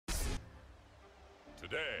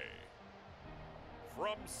today.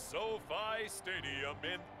 From SoFi Stadium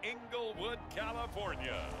in Inglewood,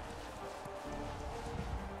 California,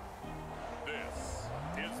 this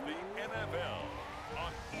is the NFL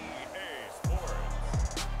on EA Sports.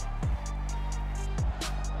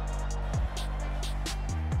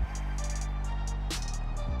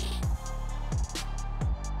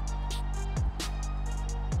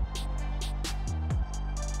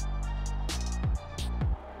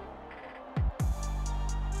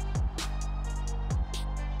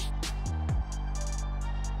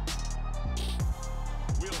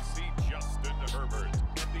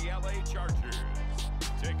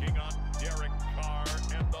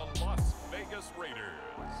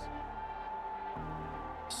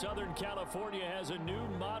 Southern California has a new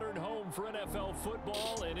modern home for NFL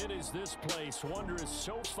football, and it is this place, wondrous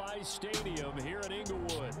SoFi Stadium here in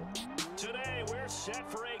Inglewood. Today, we're set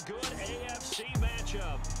for a good AFC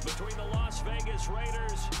matchup between the Las Vegas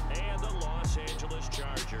Raiders and the Los Angeles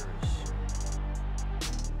Chargers.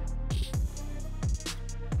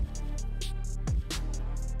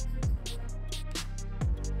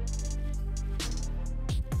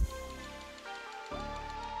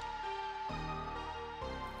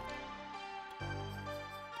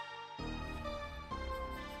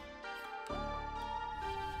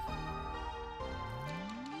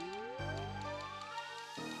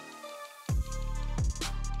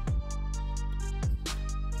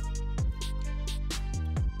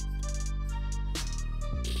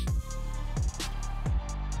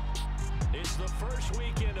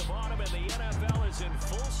 Weekend of autumn and the NFL is in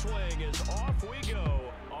full swing as off we go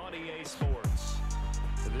on EA Sports.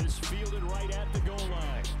 This fielded right at the goal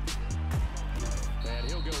line. And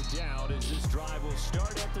he'll go down as this drive will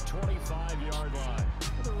start at the 25-yard line.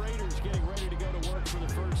 The Raiders getting ready to go to work for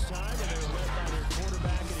the first time, and they're led by their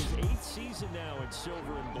quarterback in his 8th season now in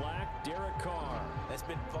silver and black, Derek Carr. It's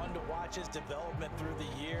been fun to watch his development through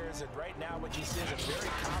the years, and right now what you see is a very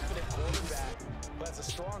confident quarterback who has a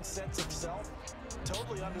strong sense of self,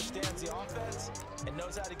 totally understands the offense, and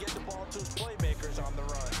knows how to get the ball to his playmakers on the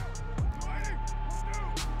run.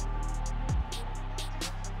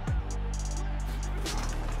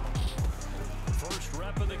 First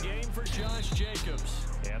rep of the game for Josh Jacobs.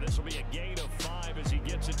 And this will be a gain of 5 as he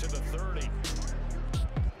gets it to the 30.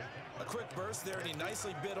 A quick burst there, and he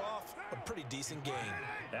nicely bit off a pretty decent gain.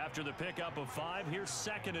 After the pickup of 5, here's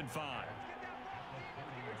 2nd and 5.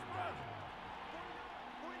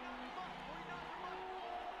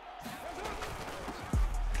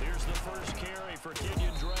 Here's the first carry for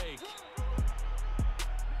Kenyon Drake.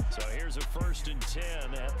 So here's a 1st and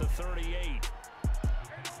 10 at the 38.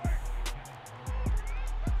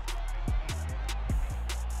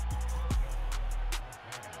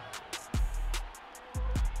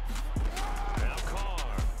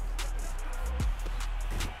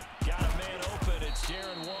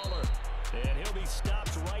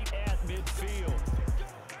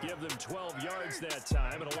 Give them 12 yards that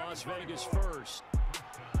time, and a Las Vegas first.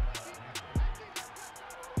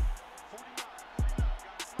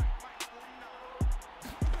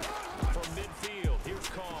 From midfield, here's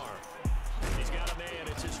Carr. He's got a man,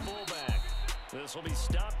 it's his fullback. This will be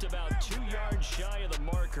stopped about 2 yards shy of the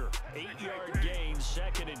marker. 8-yard gain,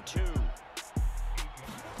 2nd and 2.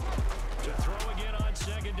 To throw again on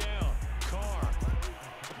 2nd down. Carr.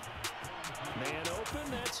 Man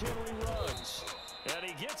open, that's Henry Ruggs. And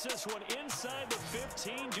he gets this one inside the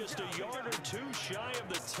 15, just a yard or 2 shy of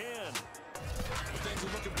the 10. Things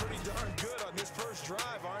are looking pretty darn good on this first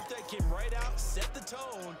drive, aren't they? Came right out, set the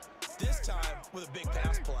tone, this time with a big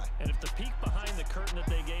pass play. And if the peek behind the curtain that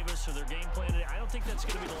they gave us or their game plan today, I don't think that's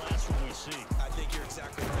going to be the last one we see. I think you're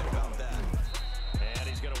exactly right about that. And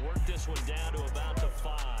he's going to work this one down to about the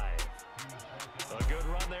 5. A good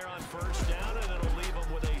run there on 1st down, and it'll leave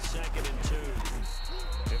him with a 2nd and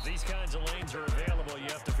 2. If these kinds of lanes are available,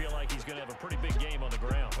 you have to feel like he's going to have a pretty big game on the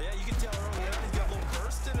ground. Yeah, you can tell early on he's got a little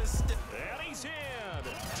burst in his step. And he's in.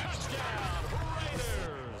 Touchdown,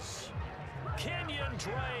 Raiders. Kenyon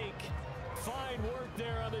Drake. Fine work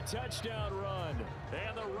there on the touchdown run.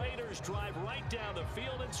 And the Raiders drive right down the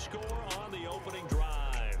field and score on the opening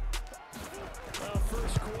drive.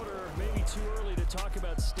 First quarter, maybe too early to talk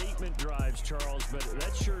about statement drives, Charles, but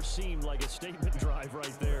that sure seemed like a statement drive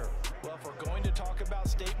right there. Well, if we're going to talk about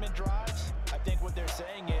statement drives, I think what they're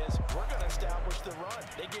saying is we're going to establish the run.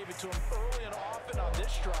 They gave it to him early and often on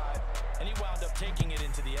this drive, and he wound up taking it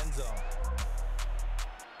into the end zone.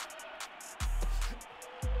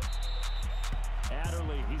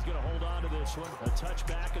 Adderley, he's going to hold on to this one. A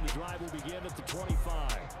touchback, and the drive will begin at the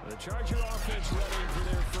 25. The Charger offense ready for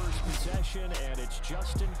their first possession, and it's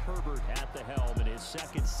Justin Herbert at the helm in his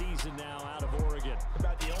second season now out of Oregon.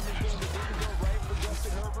 About the only thing that didn't go right for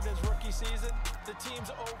Justin Herbert in his rookie season, the team's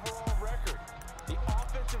overall record. The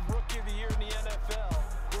offensive rookie of the year in the NFL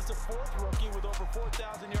was the fourth rookie with over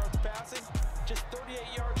 4,000 yards passing, just 38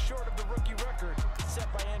 yards short of the rookie record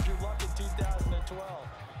set by Andrew Luck in 2012.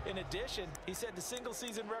 In addition, he set the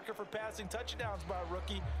single-season record for passing touchdowns by a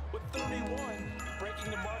rookie with 31, breaking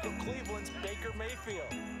the mark of Cleveland's Baker Mayfield.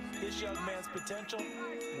 This young man's potential,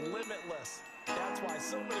 limitless. That's why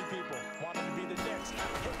so many people want him to be the next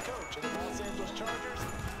head coach of the Los Angeles Chargers,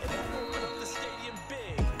 and he'll open up the stadium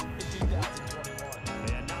big in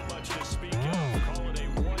 2021. And not much to speak of. Call it a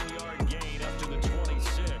 1-yard gain up to the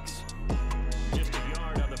 26. Just a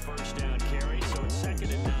yard on the first down carry, so it's 2nd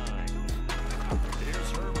and 9.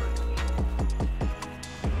 Here's Herbert.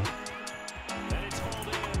 And it's hauled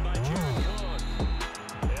in by Jared Cook.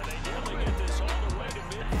 And they nearly get this all the way to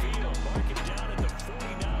midfield. Mark it down at the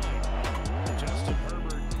 49. Justin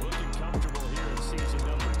Herbert looking comfortable here in season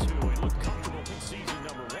number 2. He looked comfortable in season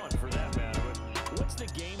number 1 for that matter. What's the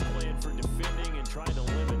game plan for defending and trying to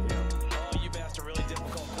limit him? Oh, you've asked a really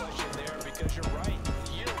difficult question there because you're right.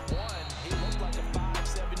 Year 1, he looked like a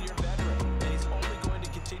 5-7-year veteran, and he's only going to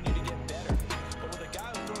continue to get better. But with a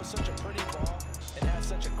guy who throws such a pretty ball and has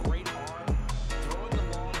such a great arm, throwing the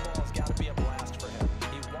long ball's got to be a blast for him.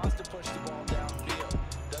 He wants to push the ball downfield.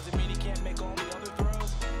 Doesn't mean he can't make all the other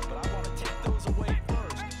throws, but I want to take those away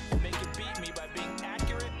first and make him beat me by being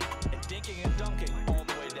accurate and dinking and dunking all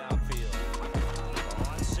the way downfield.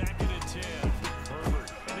 On 2nd and 10,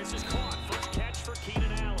 Herbert. And this is caught. First catch for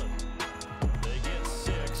Keenan Allen. They get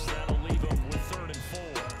 6. That'll leave them with 3rd and 4.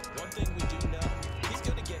 One thing we do know, he's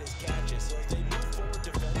going to get his catches. So as they move forward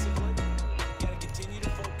defensively, you got to continue to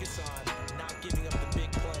focus on not giving up the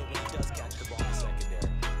big play when he does catch the ball in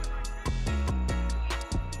secondary.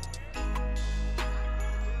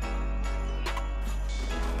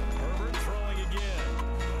 Herbert throwing again.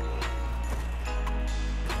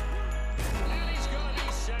 And he's going to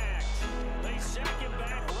be sacked. They sack him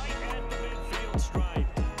back right at the midfield stripe.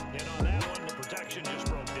 And on that one, the protection just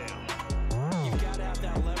broke down. You've got to have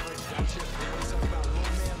that leverage, don't you? We always talk about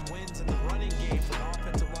low-man wins in the running game for an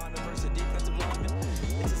offensive lineman versus a defensive lineman.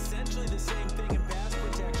 It's essentially the same thing in pass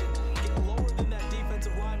protection. Get lower than that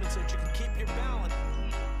defensive lineman so that you can keep your balance.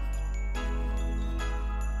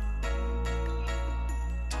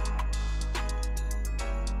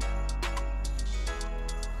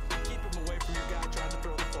 Keep him away from your guy trying to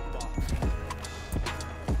throw the football.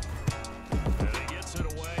 And he gets it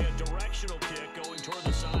away. A directional kick going toward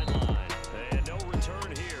the sideline. And no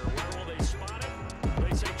return here. Where will they spot it?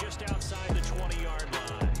 They say just outside the 20-yard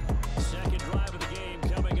line. Second drive of the game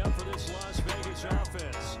coming up for this Las Vegas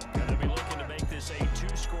offense. And they'll be looking to make this a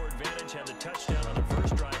 2-score advantage. Had the touchdown on the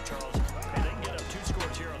first drive, Charles. And they can get up 2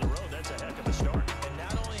 scores here on the road. That's a heck of a start. And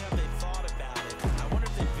not only have they thought about it, I wonder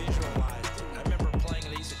if they visualized it. I remember playing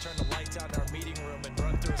and they used to turn the lights out in our meeting room and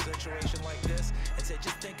run through a situation like this and say,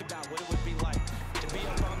 just think about what it would be like to be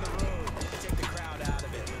up on the road and take the crowd out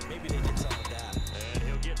of it. Maybe they did some of that. And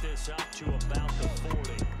he'll get this up to about the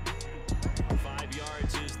 40. 5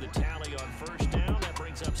 yards is the tally on first down. That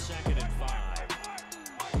brings up 2nd and 5.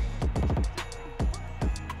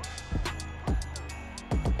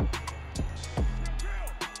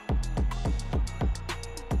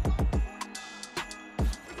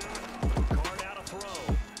 Card out a throw.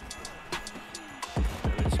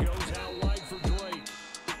 And this goes out wide for Drake.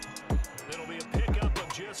 It'll be a pickup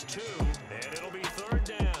of just 2, and it'll be 3rd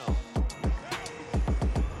down.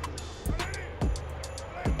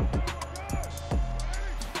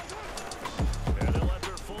 And they'll let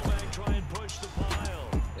their fullback try and push the pile.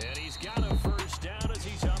 And he's got a first down as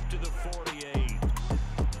he's up to the 48.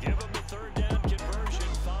 Give him the 3rd down conversion,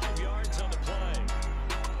 5 yards on the play.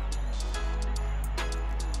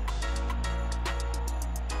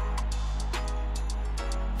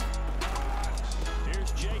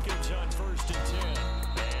 Here's Jacobs on 1st and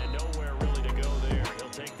 10. And nowhere really to go there. He'll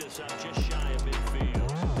take this up just shy of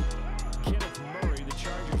midfield. Kenneth Murray, the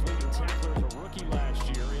Chargers' leading tackler, as a rookie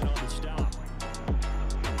last year, in on the stop.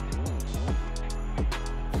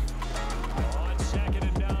 On 2nd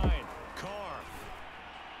and 9, Carr.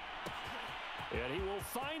 And he will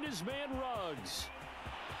find his man Ruggs.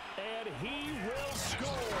 And he will score.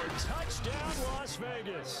 Touchdown, Las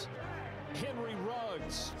Vegas. Henry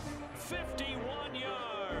Ruggs, 51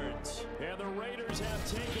 yards. And the Raiders have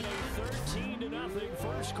taken a 13-0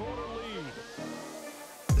 first quarter lead.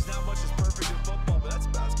 There's not much that's perfect in football, but that's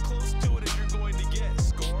about as close to it as you're going to get.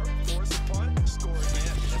 Score, force a punt, score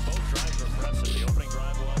again. And both drives are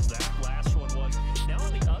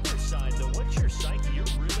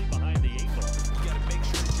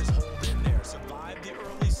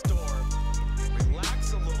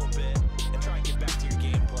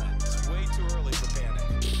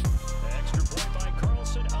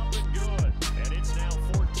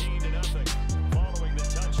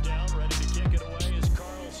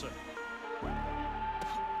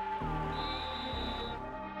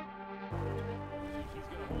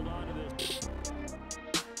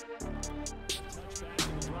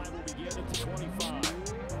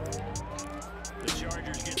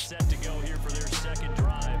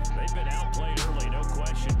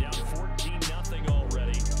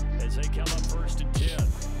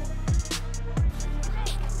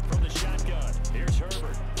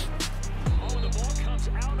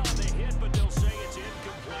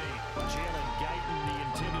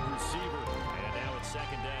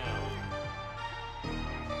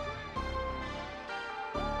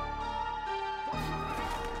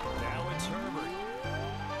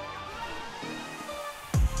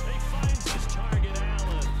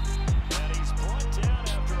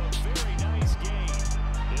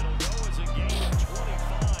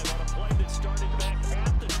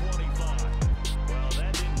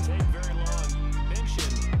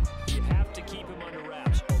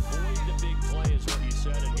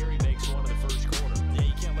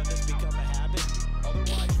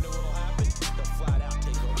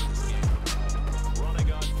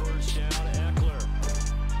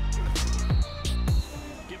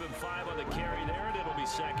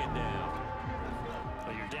second down.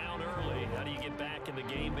 Well, you're down early. How do you get back in the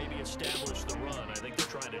game, maybe establish the run? I think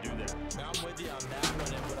they're trying to do that. Now, I'm with you on that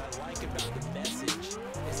one, and what I like about the message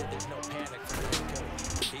is that there's no panic for the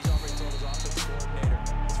coach. He's already told his offensive coordinator,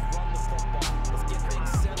 let's run the football. Let's get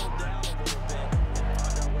things settled down a little bit and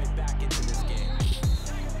find our way back into this game.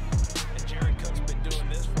 And Jared Cook's been doing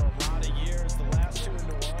this for a lot of years, the last two in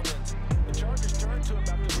New Orleans. The Chargers turned to him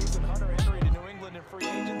after losing Hunter Henry to New England in free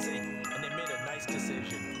agency, and they made a nice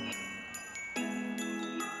decision.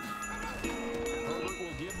 Herbert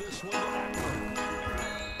will give this one to Eckler.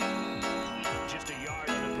 Just a yard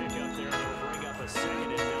on the pickup there. They'll bring up a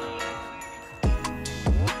 2nd and 9.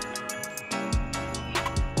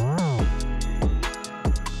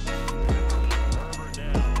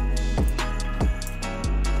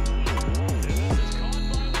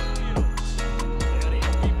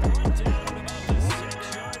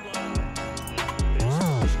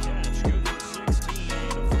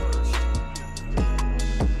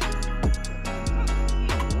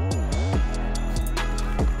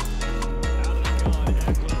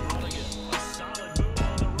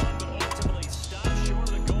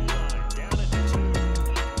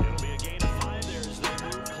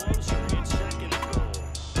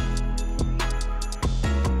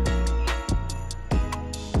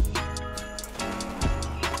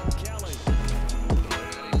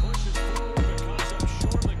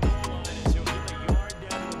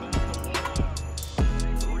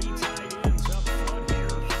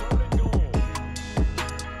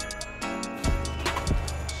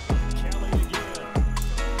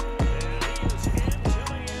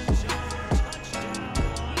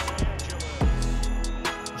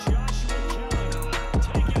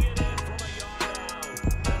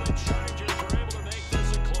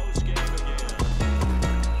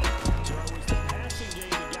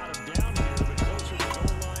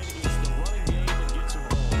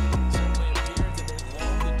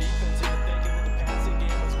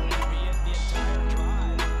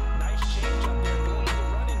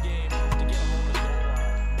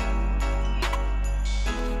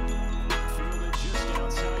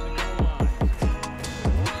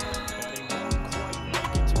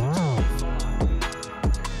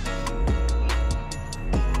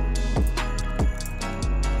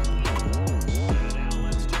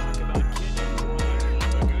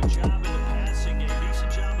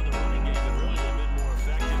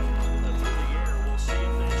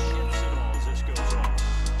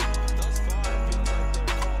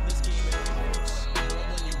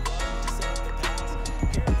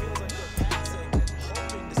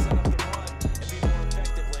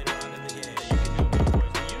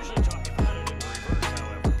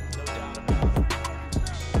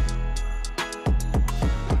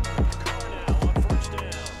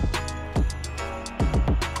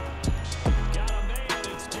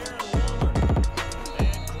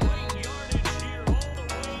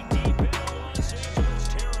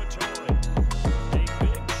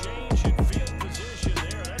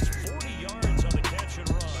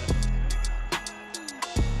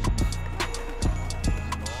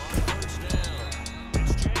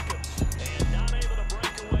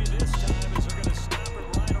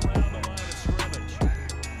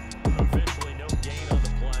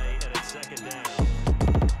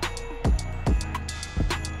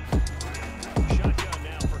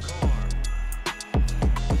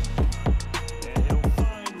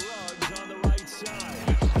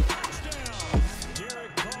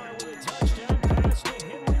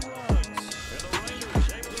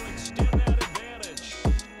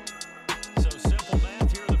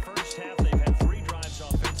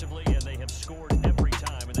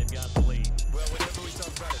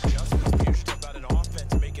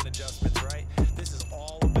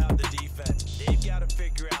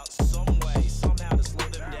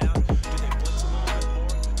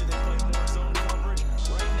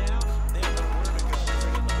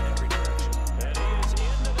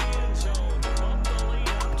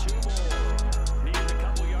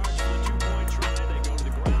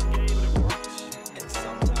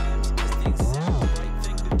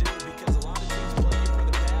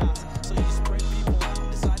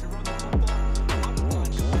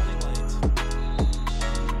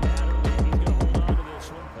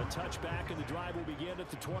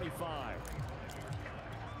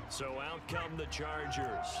 So out come the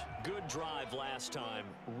Chargers. Good drive last time.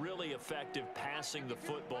 Really effective passing the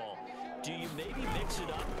football. Do you maybe mix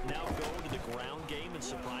it up, now go to the ground game and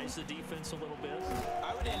surprise the defense a little bit?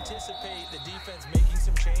 I would anticipate the defense making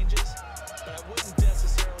some changes, but I wouldn't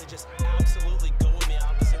necessarily just absolutely go in the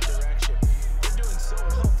opposite direction. They're doing so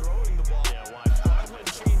well throwing the ball. Yeah, watch. I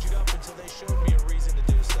wouldn't change it up until they showed me a reason to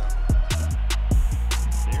do so.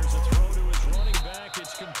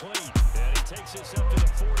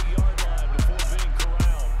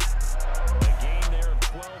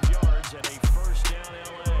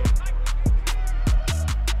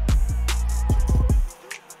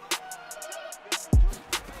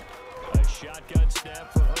 Shotgun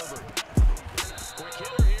snap for Herbert. Quick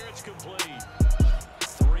hitter here, it's complete.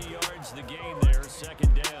 3 yards the gain there,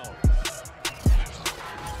 second down.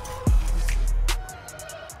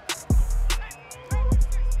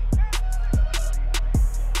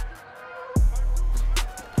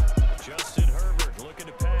 Justin Herbert looking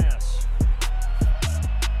to pass.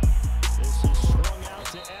 This is swung out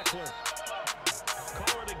to Eckler.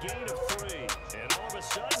 Call it a gain of 3. And all of a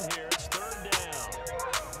sudden here, it's third down.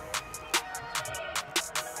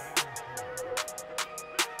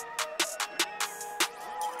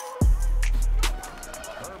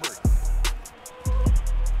 Herbert.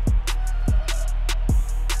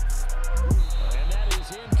 And that is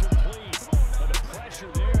incomplete. But the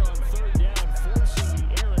pressure there on third down, forcing the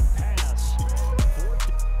errant pass.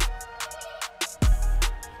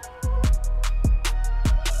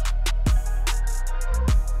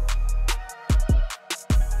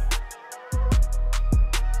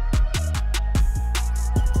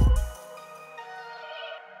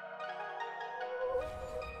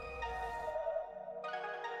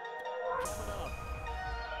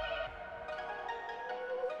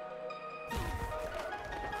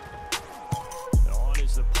 On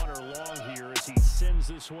is the punter long here as he sends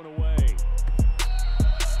this one away.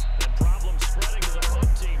 And problem spreading to the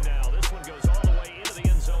punt team now. This one goes all the way into the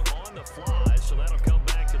end zone on the fly, so that'll come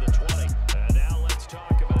back to the 20. And now let's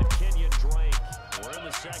talk about Kenyon Drake. We're in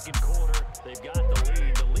the second quarter. They've got the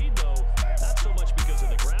lead. The lead, though, not so much because of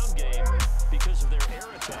the ground game, because of their air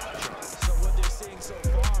attack. So what they're seeing so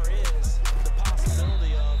far is the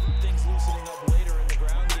possibility of things loosening up later in the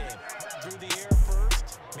ground game. Through the air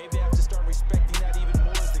first, maybe have to start respecting that even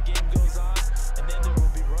more as the game goes on, and then there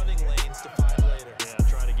will be running lanes to find later. Yeah,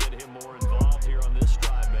 try to get him more involved here on this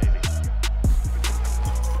drive, maybe.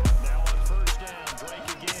 Now on first down, Drake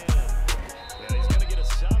again. And he's going to get a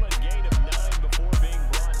solid gain of 9 before being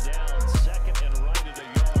brought down. Second and right at a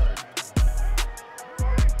yard.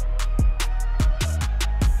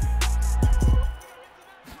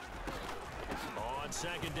 On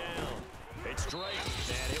second down, it's Drake.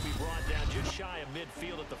 And he'll be brought down just shy of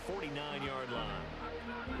midfield at the 49-yard line.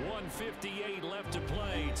 1:58 left to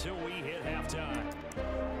play till we hit halftime.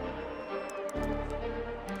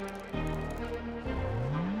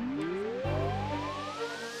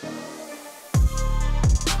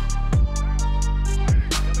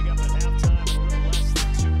 Coming up at halftime in a little less than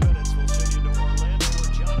 2 minutes, we'll send you to Orlando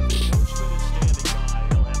where Jonathan Coachman is standing by.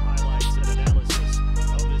 He'll have highlights and analysis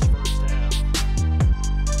of this first half.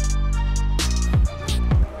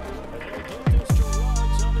 And they get this to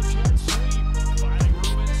Ruggs on the jet sweep, finding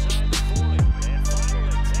room inside the 40, and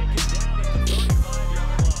finally taken down at the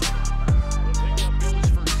 35-yard line. The pickup goes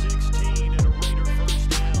for 16 and a Raider first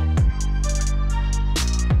down.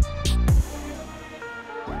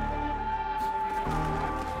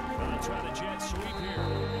 Gonna try the jet sweep here.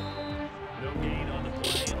 No gain on the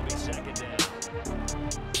play. It'll be second down.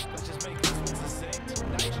 Let's just make this one succinct.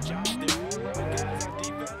 Nice job there. All 11 guys on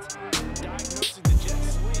defense diagnosing the jet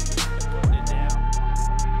sweep and putting it down.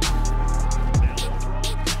 Now they'll throw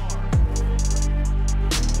it far.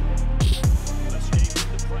 Escaping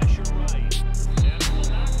the pressure right. And will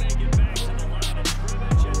not make it back to the line of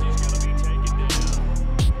scrimmage as he's going to be taken down.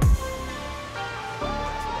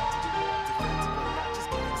 Not just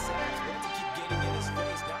getting sacks, but to keep getting in his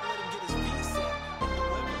face, not let him get his feet set and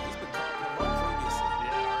deliver. He's been carving him up previously.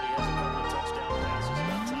 Yeah, already has a couple of touchdown passes.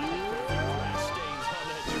 About time they put a few grass stains on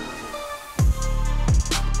that jersey.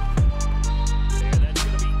 And that's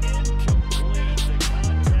going to be incomplete. The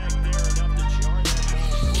contact there enough to jar that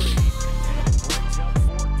ball free. And it brings up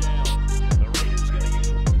fourth down. The Raiders going to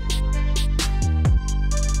use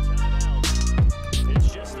timeouts. It's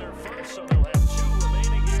just their first, so they'll have 2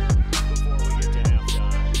 remaining here before we get to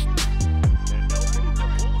halftime. And no move to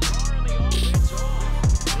pull Carr and the offense off.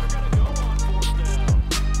 They're going to go on fourth down.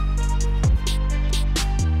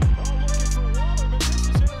 Oh, looking for Waller, but this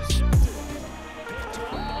is intercepted. Picked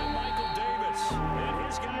up by Michael Davis. And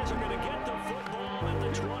his guys are going to get the football at the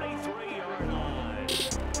 23-yard line.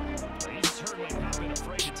 He's certainly not been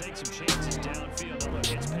afraid to take some chances downfield. And look,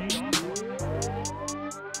 it's paid off for him.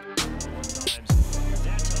 Sometimes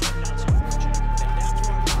that time not so fortunate. And that's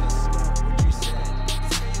where I want to start what you said.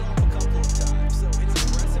 He's paid off a couple of times, so his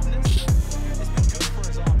aggressiveness has been good for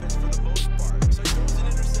his offense for the most part. So he throws an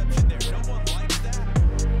interception there. No one likes that,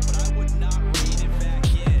 but I would not rein him back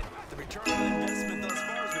in. The return on investment thus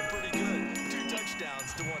far has been pretty good. 2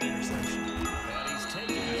 touchdowns to 1 interception. And he's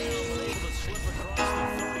taken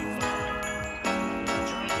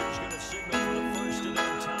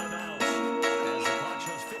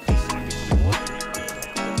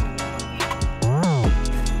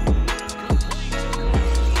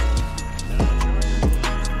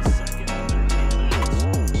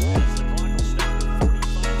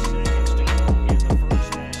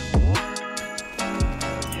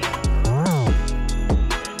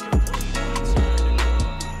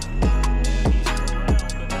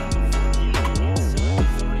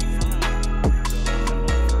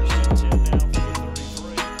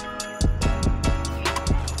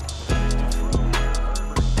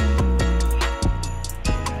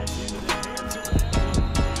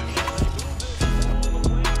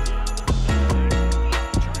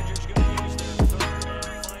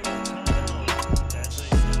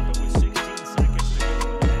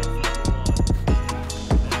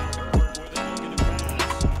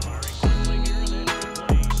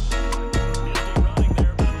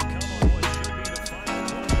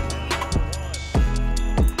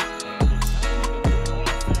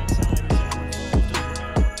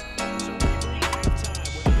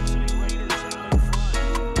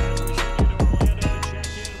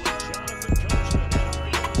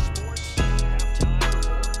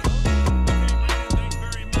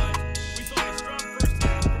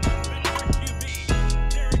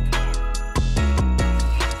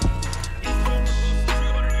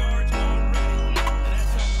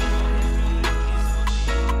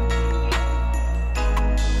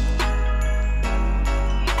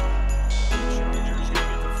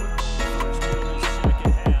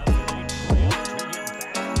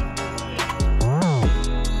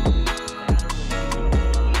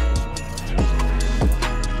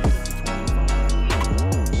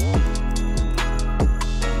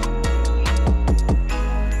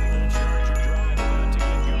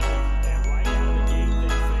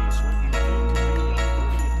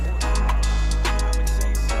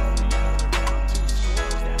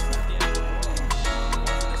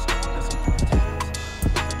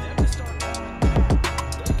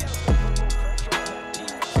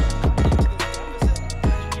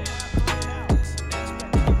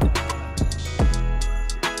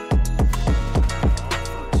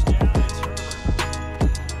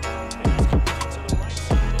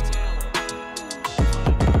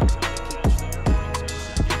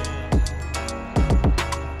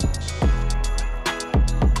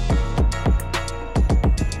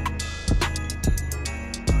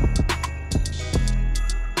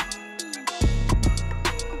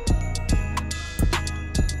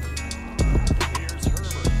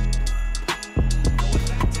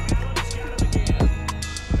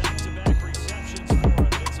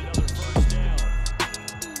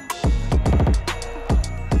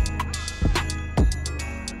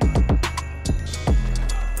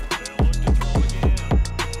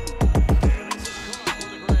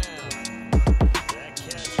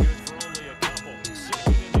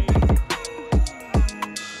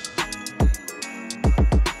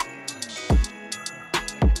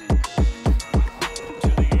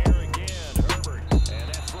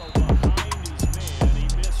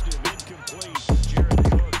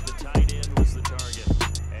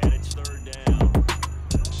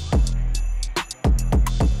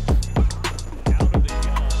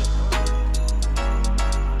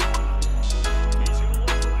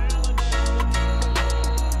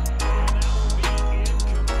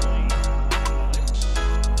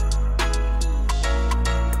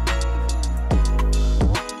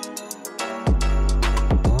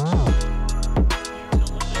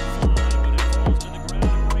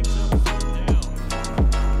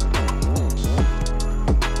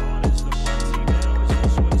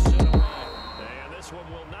this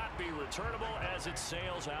one will not be returnable as it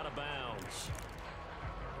sails out of bounds.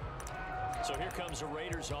 So here comes the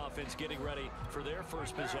Raiders offense getting ready for their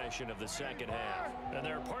first possession of the second half. And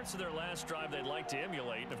there are parts of their last drive they'd like to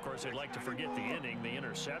emulate. And, of course, they'd like to forget the inning, the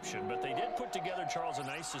interception. But they did put together, Charles, a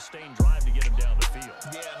nice sustained drive to get him down the field.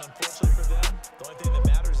 Yeah, and unfortunately for them, the only thing that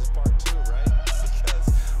matters is part two, right? Because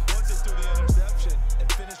once they threw the interception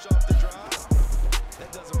and finish off the drive,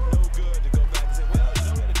 that does them no good to go back and say, well, you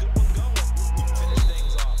know, we had a good one going. Finish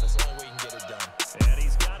things off. That's the only way you can get it done. And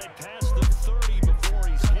he's got it past the 30 before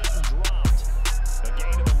he's hit and dropped. A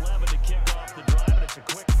gain of 11 to kick off the drive, and it's a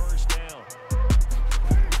quick first down.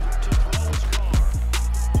 To throw his car.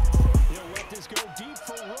 He'll let this go deep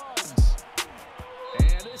for Ruggs.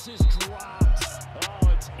 And this is dropped. Oh,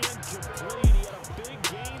 it's incomplete. He had a big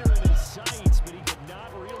gainer in his sights, but he could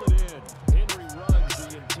not reel it in. Henry Ruggs,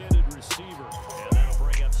 the intended receiver. And that'll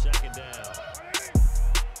bring up second down.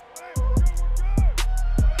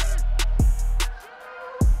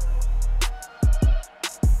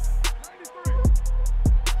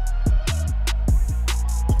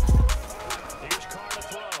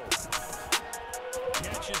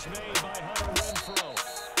 Is made by Hunter Renfrow,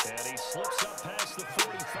 and he slips up past the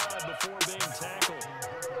 45 before being tackled.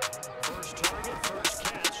 First target, first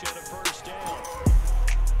catch, and a first down.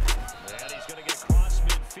 And he's going to get across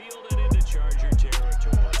midfield and into Charger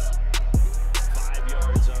territory. 5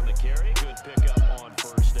 yards on the carry, good pickup on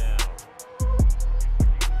first down.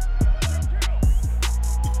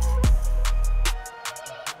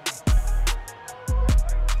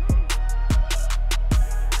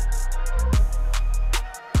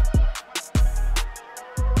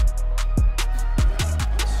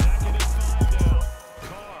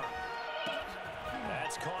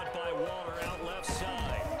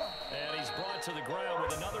 To the ground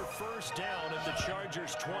with another first down at the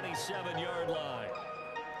Chargers' 27-yard line.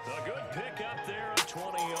 A good pickup there of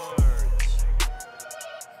 20 yards.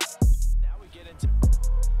 Now we get into the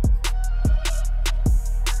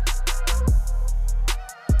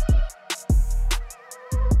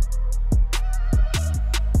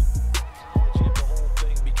whole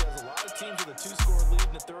thing, because a lot of teams with a 2-score lead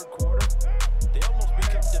in the third quarter, they almost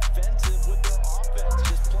become defensive with their offense,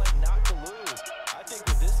 just playing not to lose. I think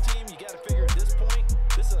with this team, you got to figure at this point,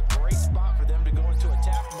 this is a great spot for them to go into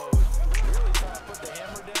attack mode, really try to put the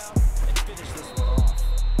hammer down and finish this one off.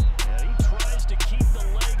 And he tries to keep the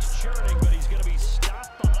legs churning, but he's going to be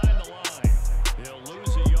stopped behind the line. He'll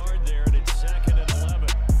lose a yard there, and it's second and 11.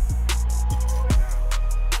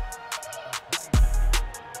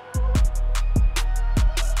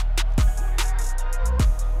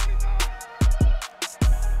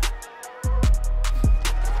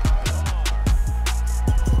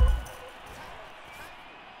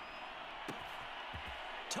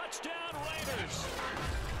 Touchdown Raiders!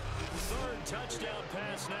 Third touchdown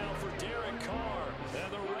pass now for Derek Carr,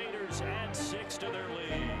 and the Raiders add 6 to their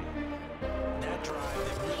lead. That drive,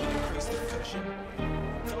 they really increased their cushion.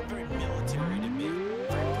 Felt very military to me,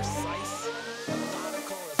 very precise,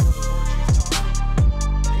 methodical as one of the words you've taught.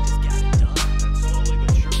 They just got it done. And slowly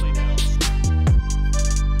but surely now.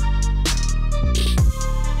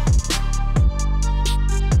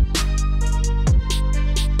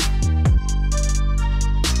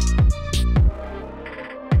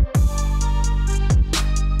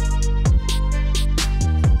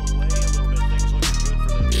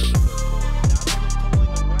 Not only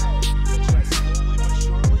pulling away, but just slowly but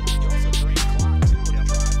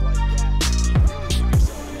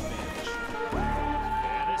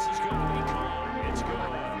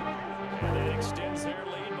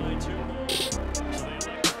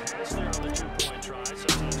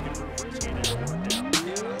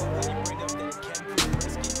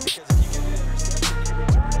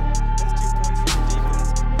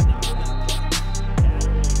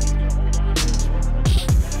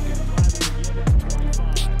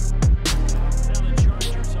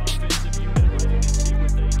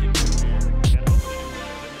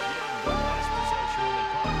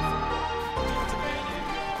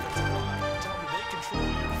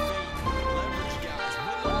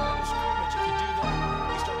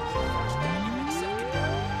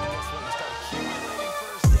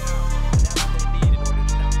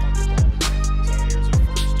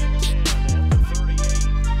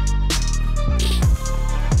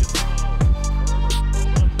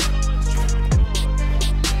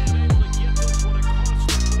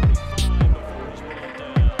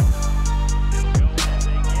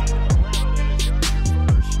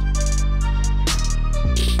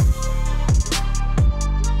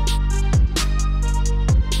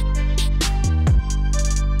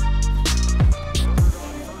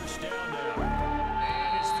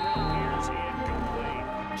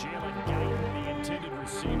intended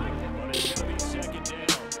receiver, but it's going to be second down.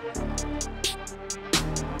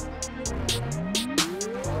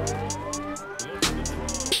 Looking to throw.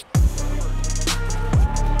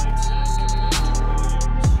 Right side complete to Williams.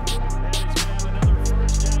 And he's going to have another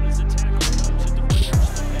first down as the tackle comes at the Raiders'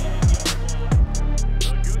 38-yard line.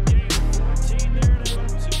 A good gain of 14 there, and that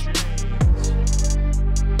moves the chains.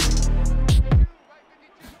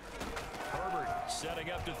 Herbert setting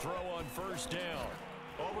up to throw on first down.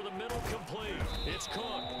 Over the middle, complete. It's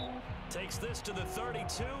Cook. Takes this to the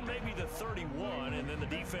 32, maybe the 31, and then the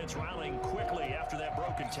defense rallying quickly after that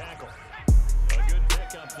broken tackle. A good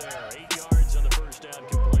pickup there. 8 yards on the first down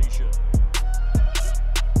completion.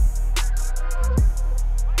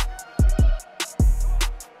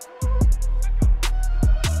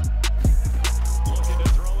 Looking to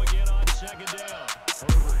throw again on second down.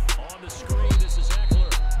 Herbert on the screen. This is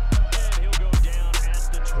Eckler. And he'll go down at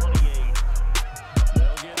the 28.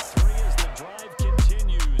 They'll get 3 as the drive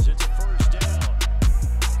continues. It's a first down.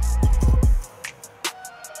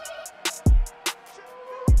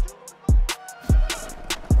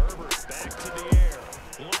 Herbert back to the air,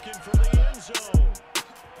 looking for the end zone.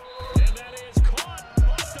 And that is caught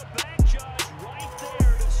off the back judge right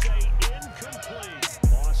there to say incomplete.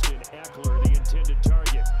 Austin Eckler, the intended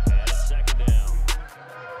target, and it's second down.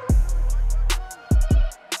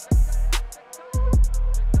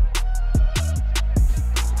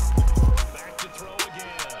 Back to throw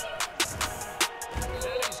again.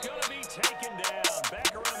 And he's going to be taken down.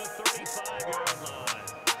 Back around the 35-yard line.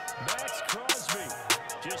 Max Crosby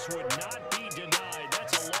just would not be denied.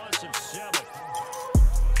 That's a loss of 7.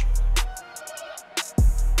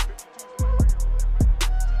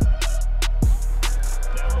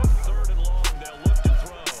 Now on 3rd and long, they'll look to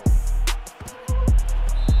throw.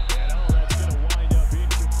 And that's going to wind up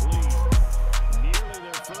incomplete. Nearly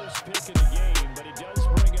their first pick of the game, but it does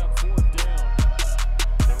bring up 4th down.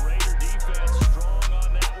 The Raider defense strong on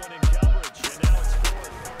that one in coverage, and now it's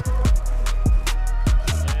 4th.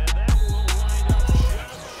 And that will line up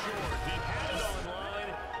just short. He had it on line.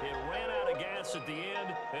 It ran out of gas at the end,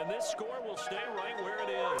 and this score will stay right where it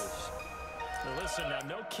is. Now listen, now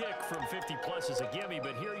no kick from 50-plus is a gimme,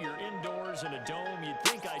 but here you're indoors in a dome. You'd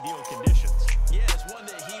think ideal conditions. Yeah, it's one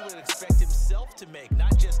that he would expect himself to make,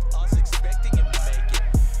 not just us expecting him to make it.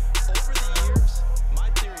 Over the years, my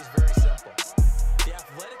theory is very simple. The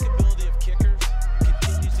athletic ability of kickers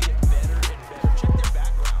continues to get better and better. Check their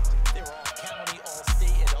backgrounds. They were all county, all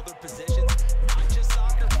state, and other positions, not just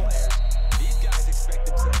soccer players. These guys expect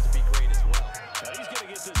themselves to be great as well. Now he's going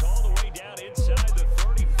to get this all the way down inside the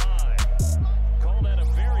 35. Call that a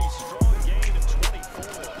very strong gain of 24.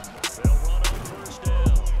 They'll run on first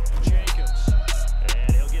down. Jacobs.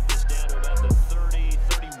 And he'll get this down to about the 30,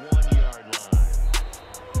 31-yard line.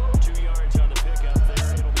 2 yards on the pickup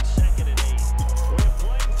there. It'll be second and 8. We're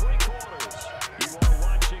playing 3 quarters. You are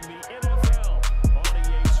watching the NFL on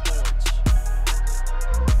EA Sports.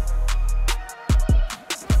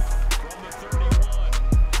 From the 31,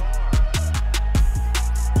 Carr.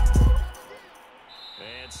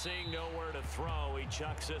 And seeing nowhere to throw, he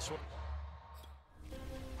chucks this one.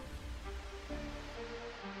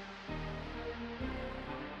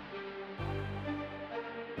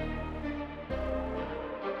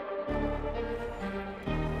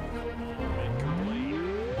 Incomplete.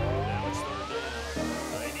 Now it's 3rd down.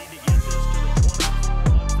 They need to get this to the 24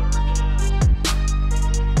 on 3rd down.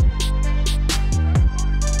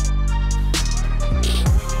 Throwing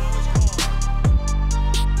now is Carr.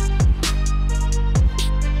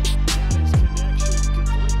 Got his connection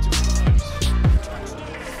complete to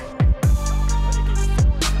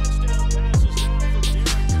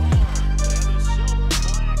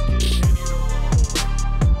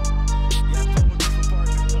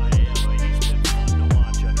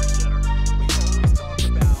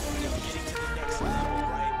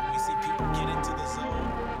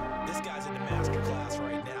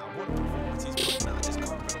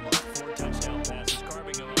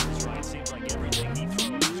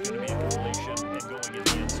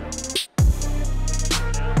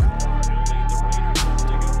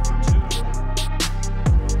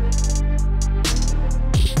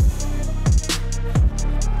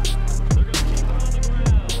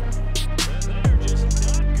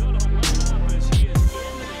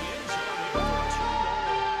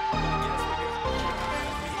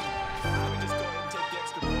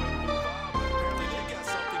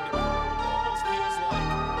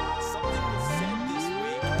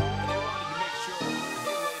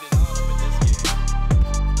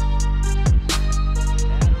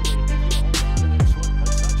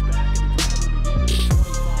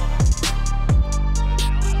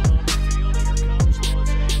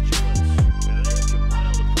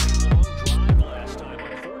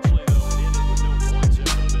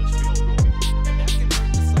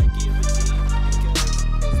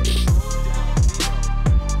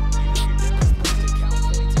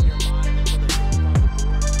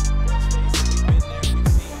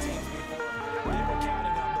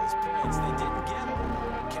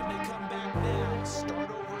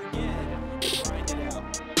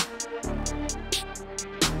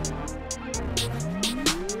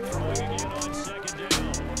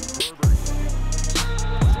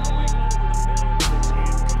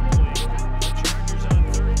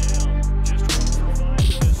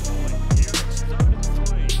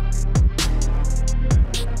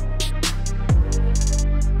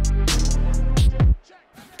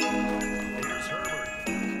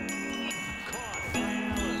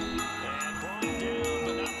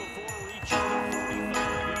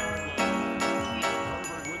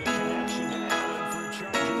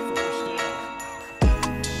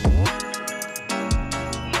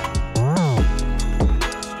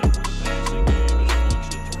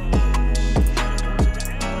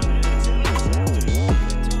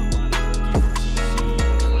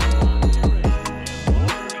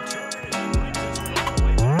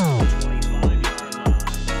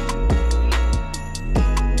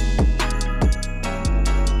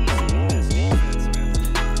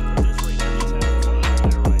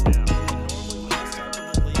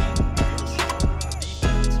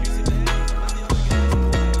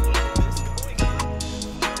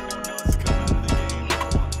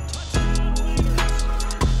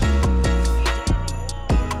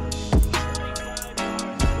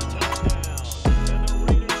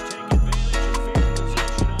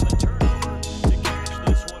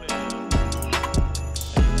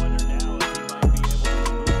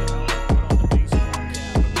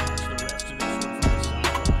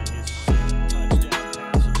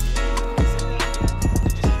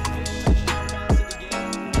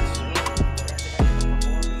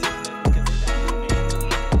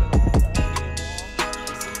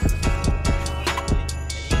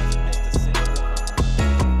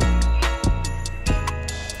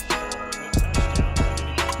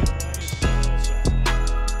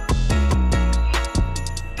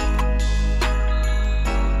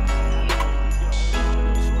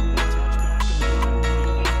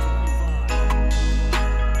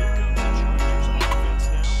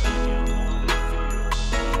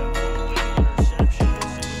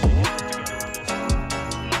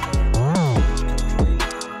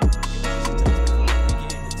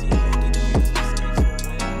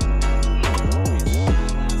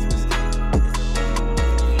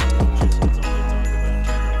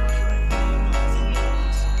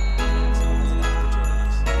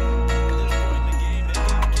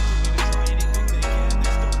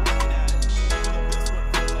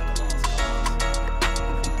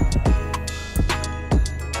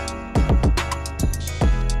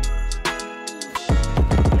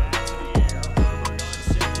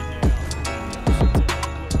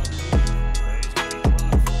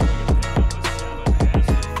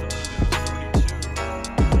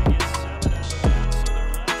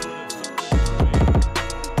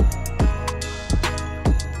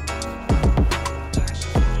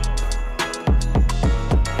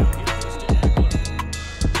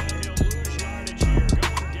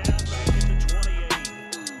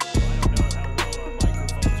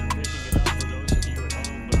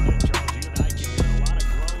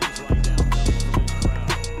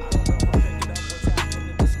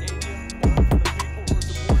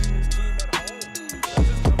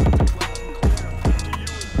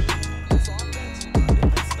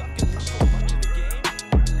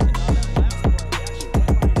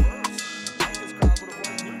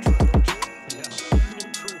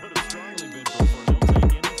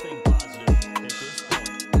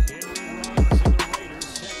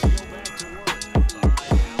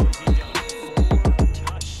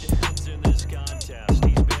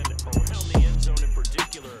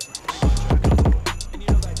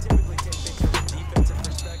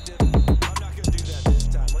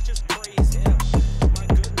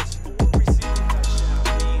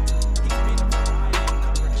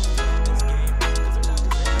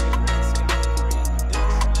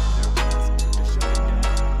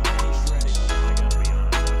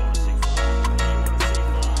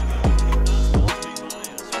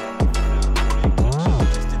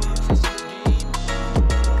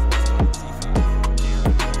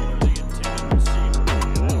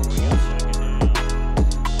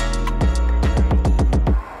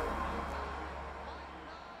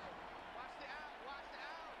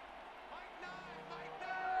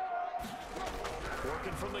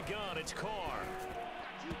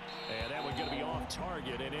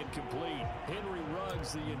target and incomplete. Henry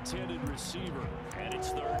Ruggs, the intended receiver, and it's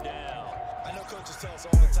third down. I know coaches tell us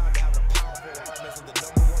all the time that having a powerful arm isn't the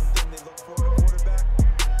 #1 thing they look for in a quarterback.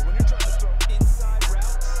 But when you're trying to throw inside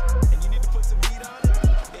routes and you need to put some heat on it,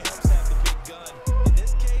 it helps to have the big gun. In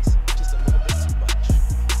this case, just a little bit too much.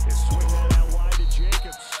 They swing that out wide to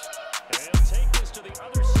Jacobs. And he'll take this to the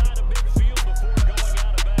other side of midfield before going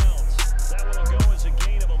out of bounds. That one will go as a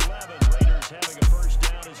gain of 11. Raiders having a first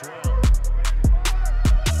down as well.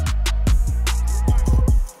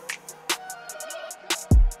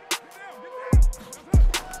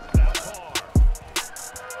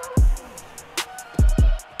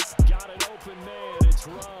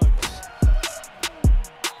 Ruggs.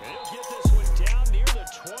 And he'll get this one down near the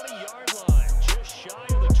 20-yard line, just shy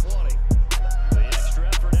of the 20. The extra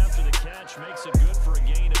effort after the catch makes it good for a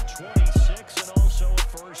gain of 26 and also a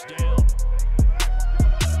first down.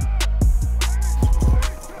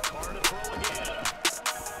 Carr to throw again.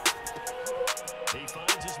 He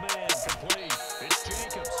finds his man, complete. It's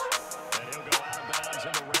Jacobs. And he'll go out of bounds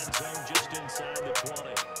in the red zone just inside the 20.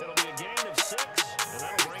 It'll be a gain of 6, and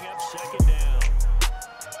that'll bring up second down.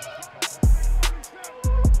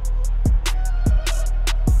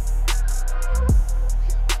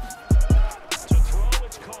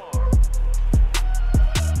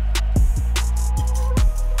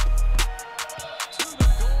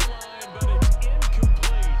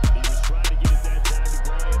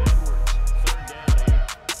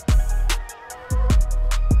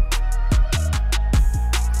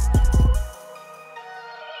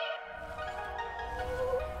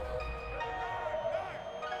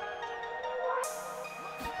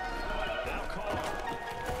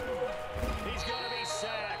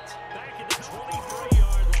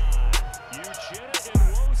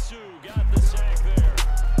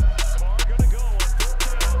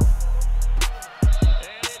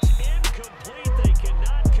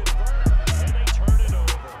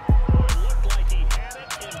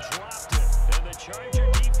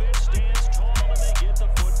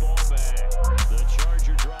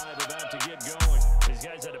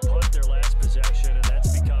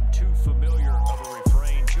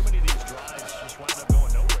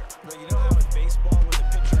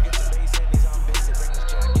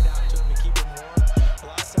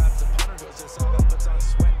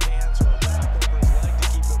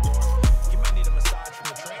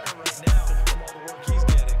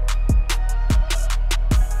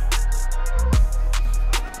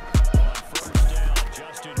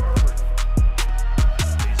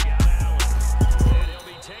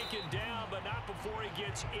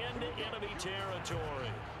 Territory.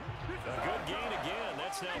 A good gain again.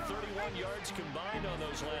 That's now 31 yards combined on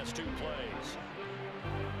those last two plays.